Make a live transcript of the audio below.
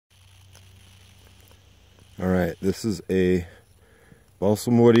Alright, this is a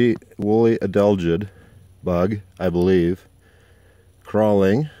Balsam Woolly Adelgid bug, I believe.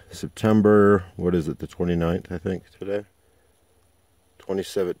 Crawling, September, what is it, the 29th, I think, today?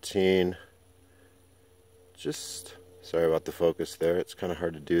 2017. Just, sorry about the focus there, it's kind of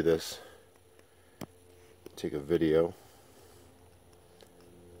hard to do this. Take a video.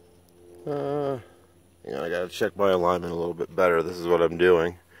 I gotta check my alignment a little bit better. This is what I'm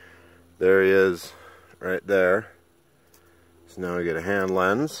doing. There he is, right there. So now we get a hand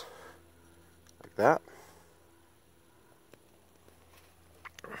lens, like that.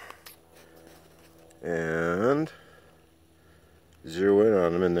 And zero in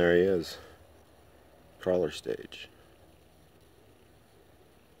on him, and there he is. Crawler stage.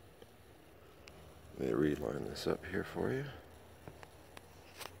 Let me reline this up here for you.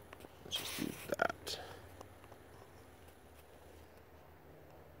 Let's just do that.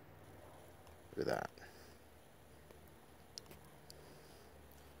 Look at that.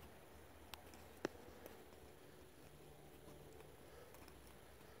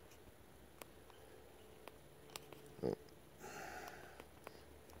 Oh.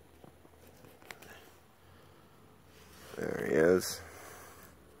 There he is.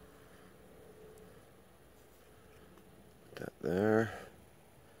 Put that there.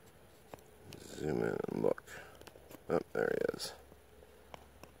 Zoom in and look. Oh, there he is.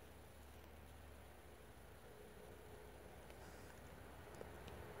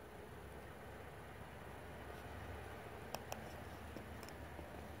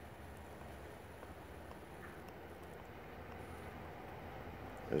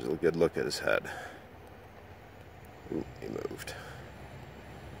 There's a good look at his head. Ooh, he moved.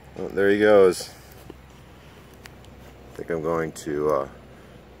 Oh, there he goes. I think I'm going to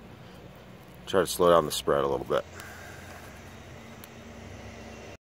try to slow down the spread a little bit.